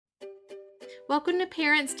Welcome to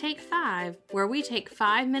Parents Take 5, where we take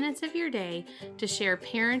 5 minutes of your day to share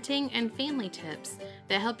parenting and family tips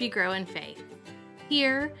that help you grow in faith.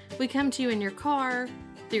 Here, we come to you in your car,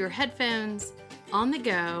 through your headphones, on the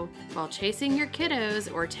go, while chasing your kiddos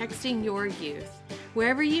or texting your youth,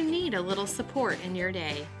 wherever you need a little support in your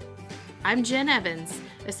day. I'm Jen Evans,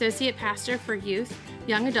 Associate Pastor for Youth,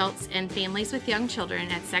 Young Adults, and Families with Young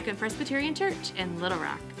Children at Second Presbyterian Church in Little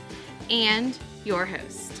Rock, and your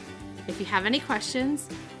host. If you have any questions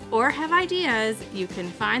or have ideas, you can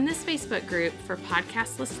find this Facebook group for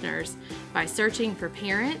podcast listeners by searching for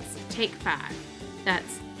Parents Take 5.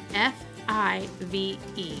 That's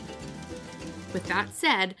F-I-V-E. With that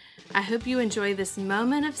said, I hope you enjoy this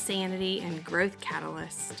moment of sanity and growth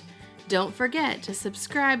catalyst. Don't forget to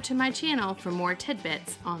subscribe to my channel for more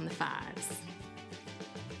tidbits on the fives.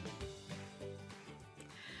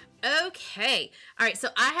 Okay. All right. So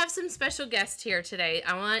I have some special guests here today.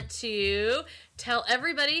 I want to tell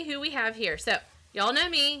everybody who we have here. So y'all know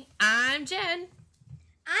me. I'm Jen.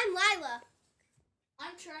 I'm Lila.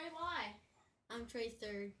 I'm Trey Y. I'm Trey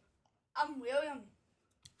Third. I'm William.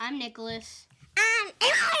 I'm Nicholas. I'm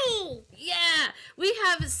Emily. Yeah. We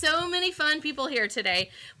have so many fun people here today.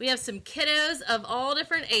 We have some kiddos of all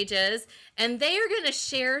different ages, and they are going to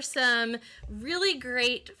share some really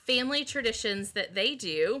great family traditions that they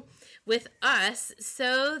do with us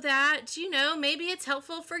so that, you know, maybe it's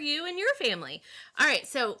helpful for you and your family. All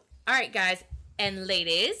right, guys and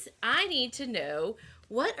ladies, I need to know,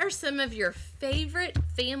 what are some of your favorite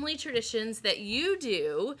family traditions that you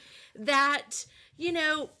do that, you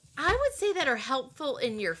know, I would say that are helpful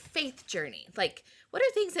in your faith journey? Like, what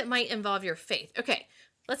are things that might involve your faith? Okay,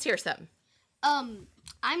 let's hear some. I'm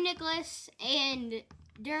Nicholas, and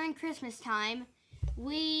during Christmas time,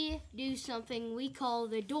 we do something we call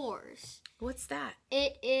the doors. What's that?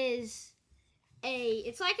 It's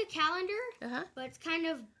like a calendar, Uh-huh. but it's kind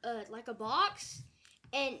of like a box,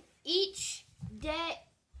 and each day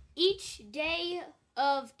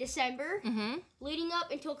of December, Mm-hmm. leading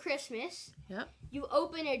up until Christmas, Yep. you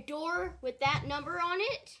open a door with that number on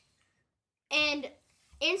it, and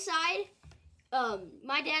inside,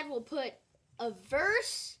 my dad will put a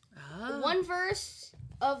verse, Oh. one verse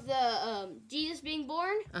of the Jesus being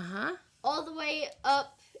born, Uh-huh. all the way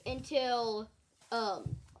up until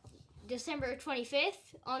December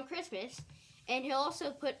 25th on Christmas. And he'll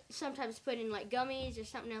also sometimes put in like gummies or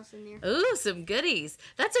something else in there. Ooh, some goodies.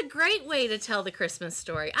 That's a great way to tell the Christmas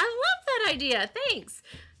story. I love that idea. Thanks.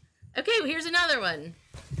 Okay, well, here's another one.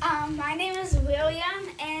 My name is William,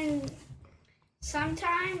 and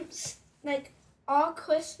sometimes, like all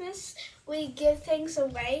Christmas, we give things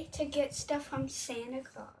away to get stuff from Santa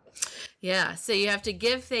Claus. Yeah, so you have to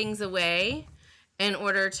give things away in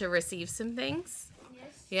order to receive some things?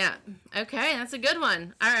 Yes. Yeah. Okay, that's a good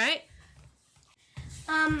one. All right.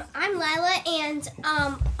 I'm Lila, and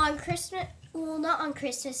on Christmas, well, not on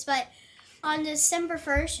Christmas, but on December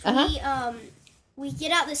 1st, we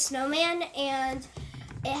get out the snowman, and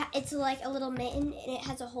it's like a little mitten, and it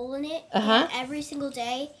has a hole in it. Uh-huh. And every single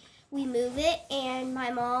day, we move it, and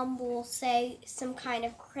my mom will say some kind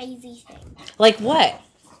of crazy thing. Like what?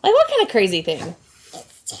 Like what kind of crazy thing?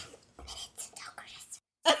 It's 10 minutes until Christmas.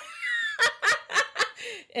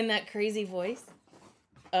 In that crazy voice?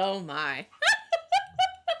 Oh my.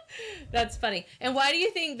 That's funny. And why do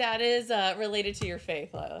you think that is related to your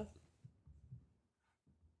faith, Lila?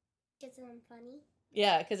 Because I'm funny.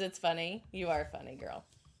 Yeah, because it's funny. You are funny, girl.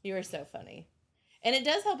 You are so funny. And it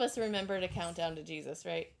does help us remember to count down to Jesus,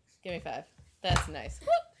 right? Give me 5. That's nice. Whoop.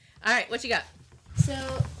 All right, what you got? So,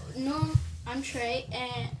 I'm Trey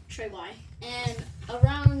Y. And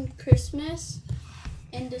around Christmas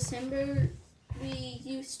in December, we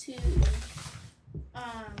used to,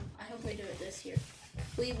 I hope we do it this year.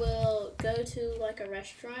 We will go to like a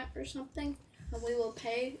restaurant or something, and we will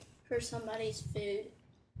pay for somebody's food,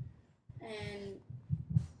 and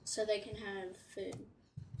so they can have food.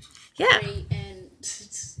 Yeah. Free and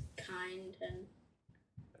kind, and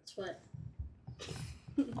that's what.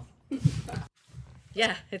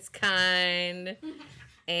 Yeah, it's kind.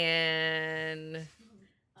 And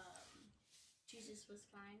Jesus was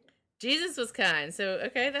kind. Jesus was kind. So,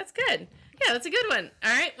 okay, that's good. Yeah, that's a good one. All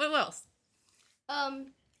right, what else?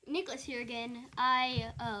 Nicholas here again.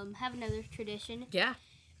 I have another tradition. Yeah.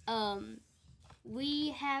 We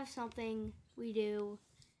have something we do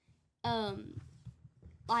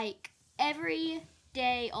like every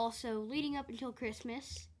day also leading up until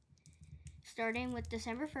Christmas, starting with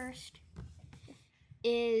December 1st,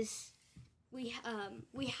 is we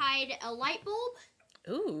hide a light bulb.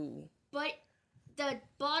 Ooh. But the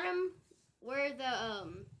bottom where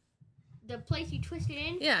the place you twist it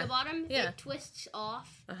in, Yeah. the bottom, Yeah. it twists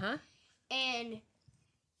off. Uh-huh. And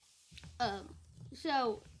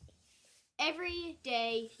so every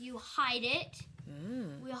day you hide it.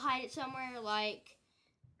 We'll hide it somewhere like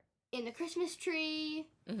in the Christmas tree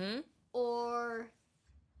Mm-hmm. or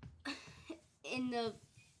in the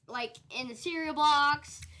cereal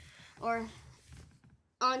box or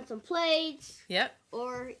on some plates Yep.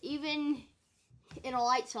 or even in a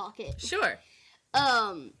light socket. Sure.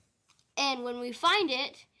 And when we find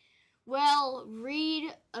it, we'll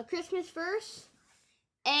read a Christmas verse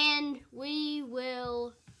and we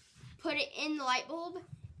will put it in the light bulb.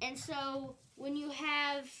 And so when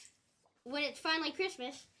it's finally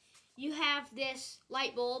Christmas, you have this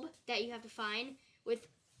light bulb that you have to find with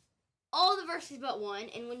all the verses but one.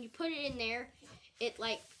 And when you put it in there, it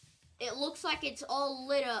looks like it's all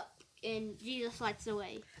lit up and Jesus lights the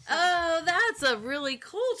way. So. Oh, that's a really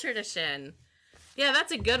cool tradition. Yeah,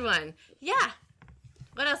 that's a good one. Yeah.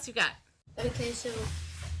 What else you got? Okay, so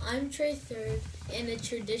I'm Trey Third, and a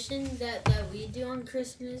tradition that we do on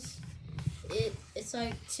Christmas, it's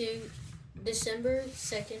like to December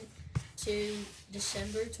 2nd to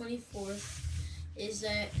December 24th, is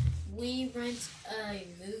that we rent a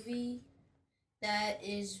movie that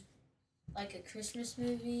is like a Christmas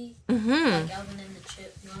movie, Mm-hmm. like Alvin and the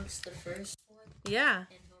Chipmunks, the first one, Yeah.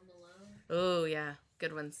 and Home Alone, Oh, yeah.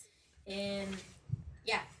 Good ones. and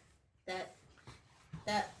yeah,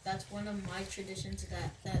 that's one of my traditions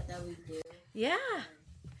that we do. Yeah.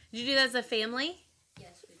 Did you do that as a family?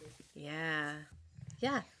 Yes, we do. Yeah.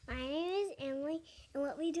 Yeah. My name is Emily, and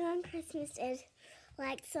what we do on Christmas is,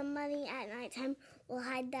 like, somebody at nighttime will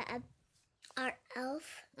hide our elf,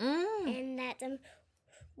 and that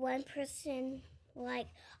one person, like,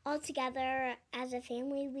 all together as a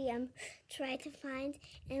family, we try to find,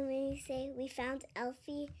 and we say we found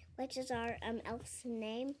Elfie, which is our elf's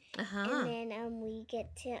name, Uh-huh. and then we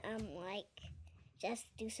get to just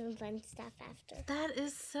do some fun stuff after. That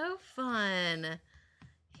is so fun.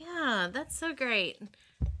 Yeah, that's so great.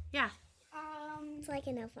 Yeah. It's like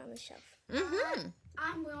an elf on the shelf. Mm-hmm.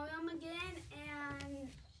 I'm William again, and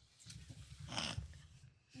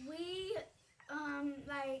we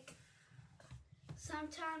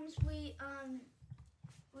sometimes we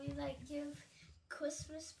give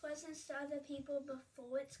Christmas presents to other people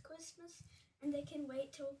before it's Christmas, and they can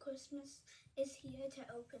wait till Christmas is here to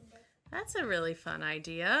open them. That's a really fun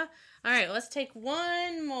idea. All right, let's take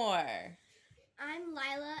one more. I'm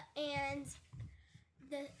Lila, and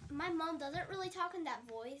my mom doesn't really talk in that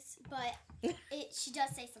voice, but she does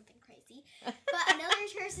say something crazy. But another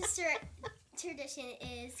tradition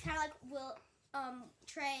is kind of like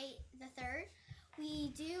Trey the Third.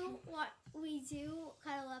 We do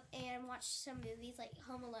cuddle up and watch some movies like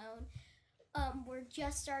Home Alone. We're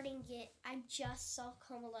just starting I just saw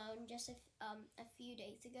Home Alone just a few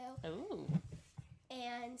days ago. Ooh.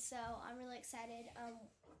 And so I'm really excited.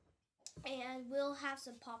 And we'll have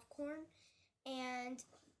some popcorn. And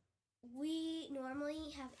we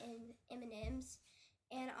normally have M&Ms.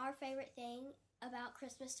 And our favorite thing about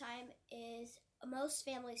Christmas time is most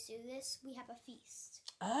families do this. We have a feast.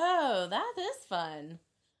 Oh, that is fun.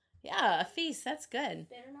 Yeah, a feast. That's good.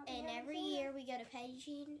 And every year we go to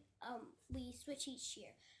Paging. We switch each year.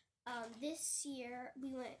 This year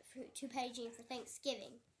we went to Paging for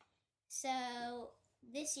Thanksgiving. So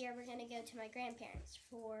this year we're going to go to my grandparents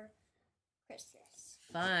for Christmas.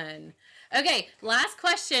 Fun. Okay, last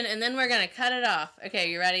question, and then we're going to cut it off.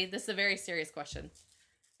 Okay, you ready? This is a very serious question.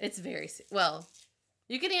 It's well,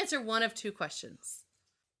 you can answer one of two questions.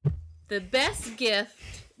 The best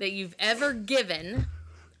gift that you've ever given,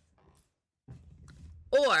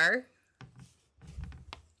 or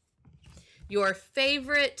your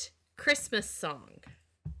favorite Christmas song.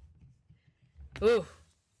 Ooh.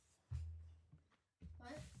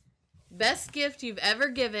 Best gift you've ever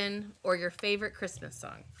given, or your favorite Christmas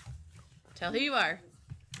song. Tell who you are.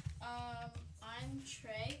 I'm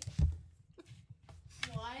Trey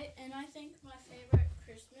White, and I think my favorite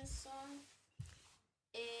Christmas song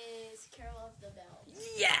is Carol of the Bells.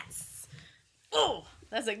 Yes! Oh,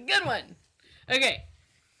 that's a good one. Okay.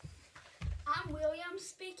 I'm William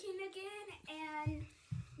speaking again, and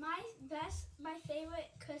my favorite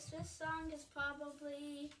Christmas song is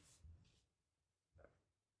probably,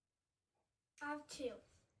 I have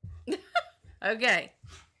two. Okay.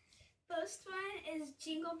 First one is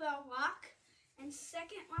Jingle Bell Rock, and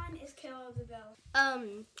second one is Carol of the Bells.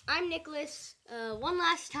 I'm Nicholas. One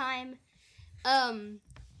last time.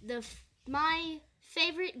 My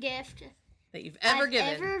favorite gift That you've ever I've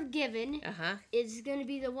given. ever given Uh-huh. is going to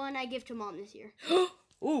be the one I give to Mom this year.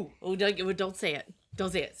 Ooh, don't say it.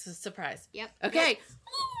 Don't say it. It's a surprise. Yep. Okay.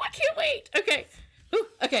 Ooh, I can't wait. Okay. Ooh,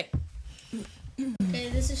 okay. Okay,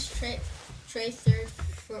 this is Trey third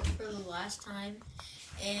for the last time,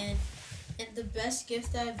 and the best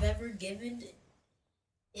gift that I've ever given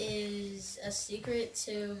is a secret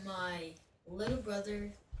to my little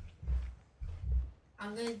brother.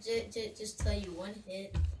 I'm gonna just tell you one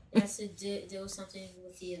hint. It has to do with something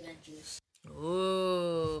with the Avengers.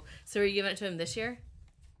 Ooh. So are you giving it to him this year?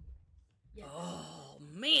 Yeah. Oh,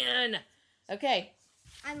 man. Okay.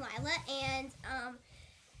 I'm Lila, and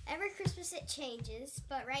every Christmas it changes,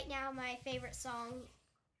 but right now my favorite song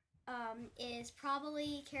is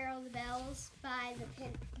probably Carol of the Bells by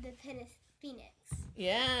the Phoenix.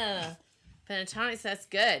 Yeah. Pentatonics, that's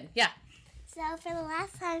good. Yeah. So for the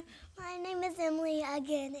last time, my name is Emily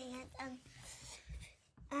again,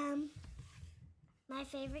 and my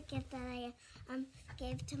favorite gift that I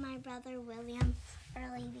gave to my brother William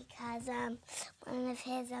early because one of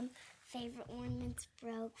his favorite ornaments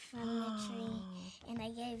broke from the tree, and I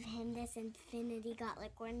gave him this infinity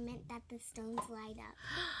gauntlet ornament that the stones light up.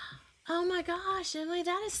 Oh my gosh, Emily,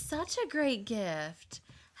 that is such a great gift.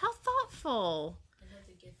 How thoughtful.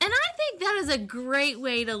 And I think that is a great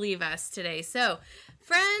way to leave us today. So,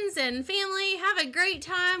 friends and family, have a great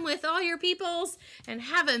time with all your peoples and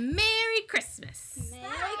have a Merry Christmas.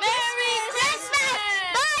 Merry Christmas!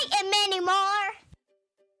 Bye, and many more!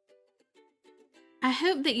 I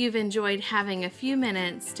hope that you've enjoyed having a few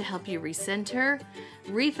minutes to help you recenter,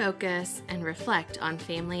 refocus, and reflect on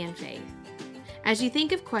family and faith. As you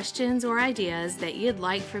think of questions or ideas that you'd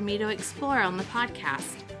like for me to explore on the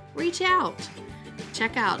podcast, reach out.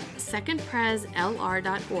 Check out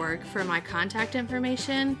secondpreslr.org for my contact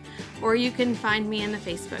information, or you can find me in the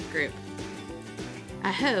Facebook group.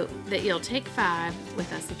 I hope that you'll take 5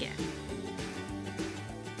 with us again.